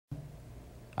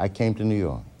I came to New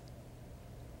York.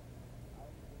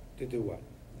 To do what?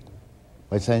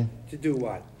 What's that? To do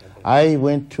what? I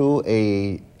went to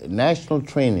a national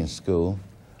training school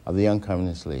of the Young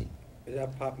Communist League. Is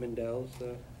that Pop Mendel's?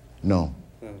 No,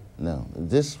 No. no.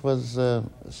 This was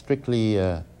strictly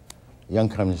Young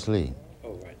Communist League.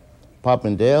 Oh, right. Pop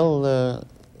Mendel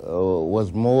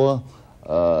was more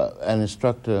an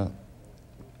instructor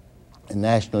in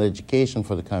national education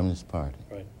for the Communist Party.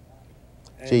 Right.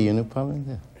 See, you knew Pop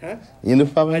Mendel? Huh? You knew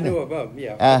Pop Mendel? I knew of him,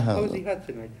 yeah. Uh-huh. Hosey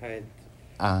Hudson,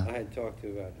 I had talked to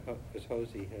about, because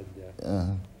Hosey had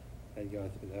gone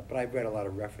through that. But I've read a lot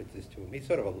of references to him. He's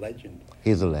sort of a legend.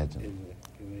 He's a legend.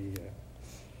 In the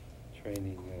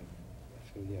training.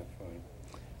 So, yeah, fine.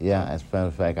 Yeah, as a matter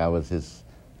of fact, I was his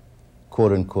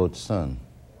quote-unquote son,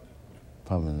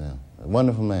 Pop Mendel. A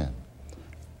wonderful man,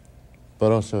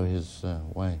 but also his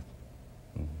wife.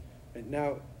 Mm-hmm. And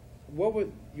now,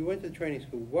 you went to training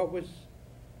school. What was,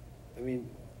 I mean,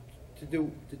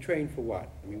 to train for what?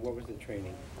 I mean, what was the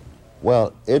training?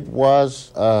 Well, it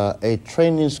was a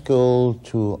training school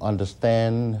to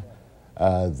understand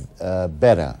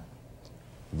better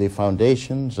the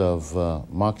foundations of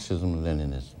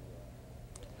Marxism-Leninism.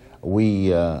 We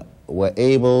were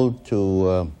able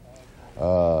to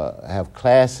have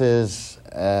classes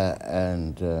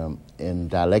in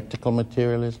dialectical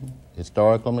materialism,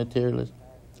 historical materialism,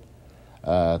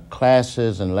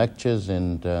 classes and lectures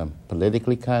in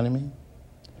political economy.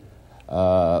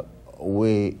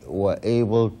 We were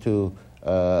able to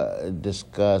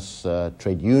discuss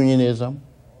trade unionism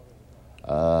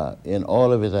in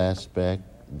all of its aspects,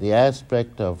 the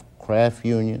aspect of craft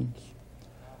unions,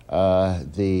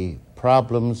 the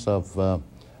problems of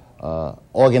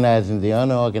organizing the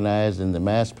unorganized in the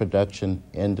mass production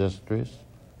industries,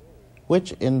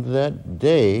 which in that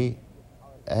day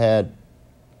had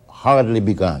hardly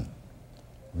begun,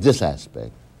 this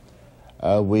aspect.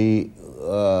 We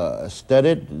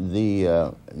studied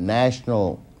the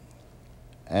national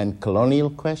and colonial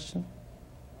question,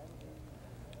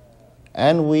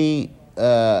 and we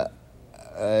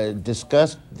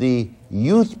discussed the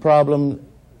youth problem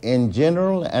in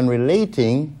general and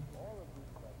relating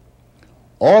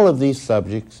all of these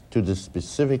subjects to the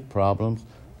specific problems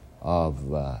of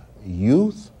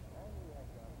youth.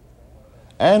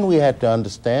 And we had to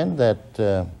understand that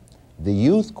the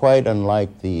youth, quite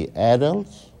unlike the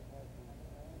adults,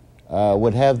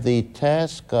 would have the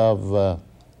task of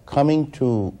coming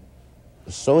to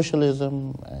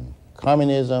socialism and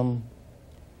communism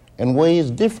in ways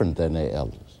different than their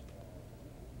elders.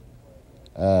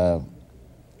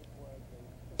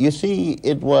 You see,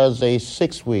 it was a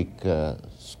 6-week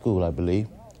school, I believe,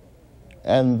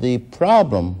 and the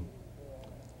problem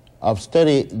of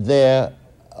study there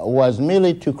was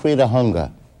merely to create a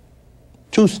hunger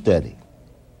to study,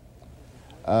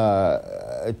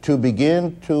 to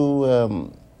begin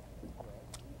to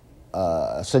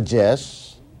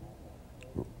suggest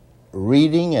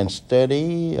reading and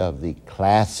study of the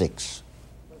classics,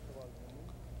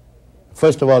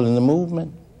 first of all in the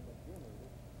movement,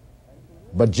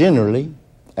 but generally,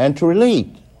 and to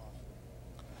relate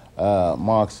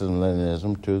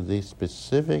Marxism-Leninism to the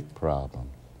specific problem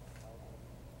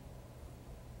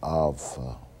of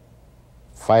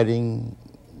fighting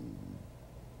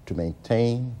to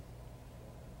maintain,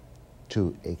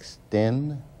 to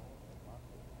extend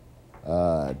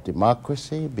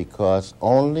democracy, because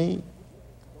only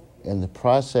in the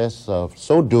process of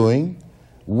so doing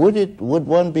would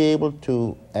one be able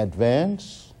to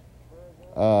advance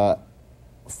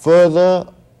further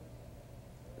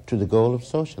to the goal of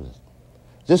socialism.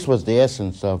 This was the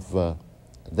essence of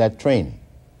that training.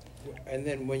 And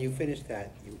then when you finished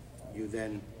that, you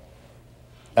then...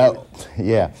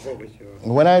 yeah. What was your...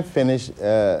 When I finished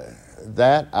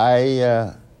that,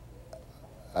 I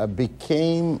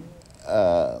became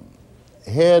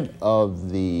head of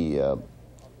the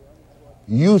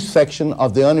youth section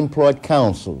of the unemployed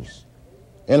councils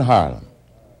in Harlem.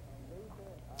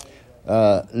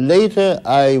 Later,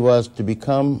 I was to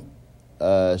become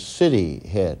city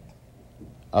head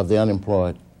of the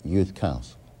unemployed youth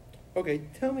council. Okay,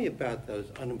 tell me about those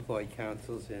unemployed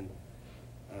councils in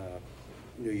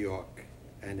New York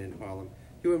and in Harlem.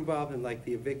 You were involved in, like,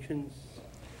 the evictions?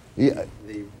 Yeah.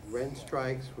 The rent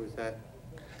strikes, was that?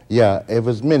 Yeah, it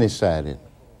was many-sided.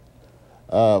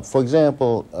 For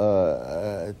example,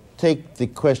 take the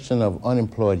question of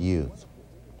unemployed youth.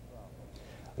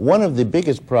 One of the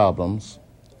biggest problems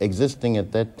existing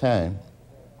at that time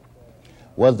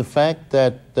was the fact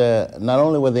that not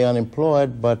only were they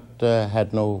unemployed, but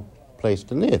had no place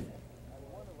to live.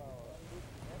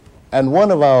 And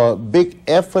one of our big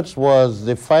efforts was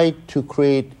the fight to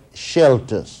create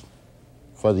shelters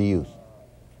for the youth.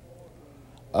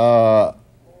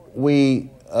 We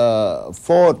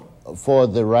fought for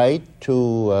the right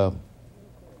to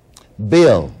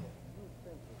build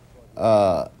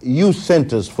youth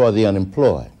centers for the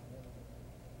unemployed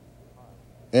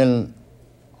in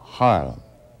Harlem.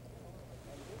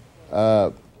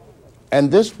 And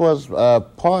this was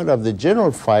part of the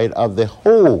general fight of the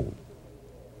whole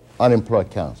Unemployed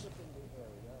Council,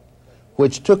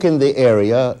 which took in the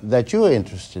area that you are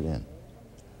interested in,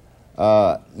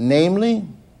 namely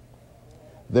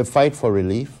the fight for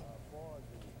relief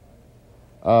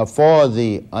for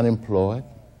the unemployed.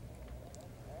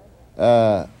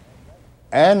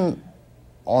 And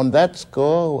on that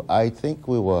score, I think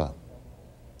we were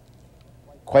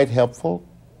quite helpful,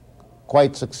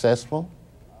 quite successful.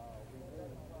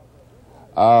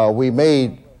 We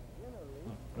made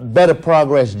better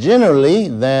progress generally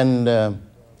than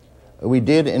we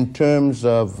did in terms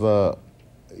of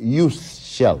youth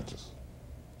shelters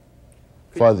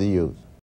for the youth.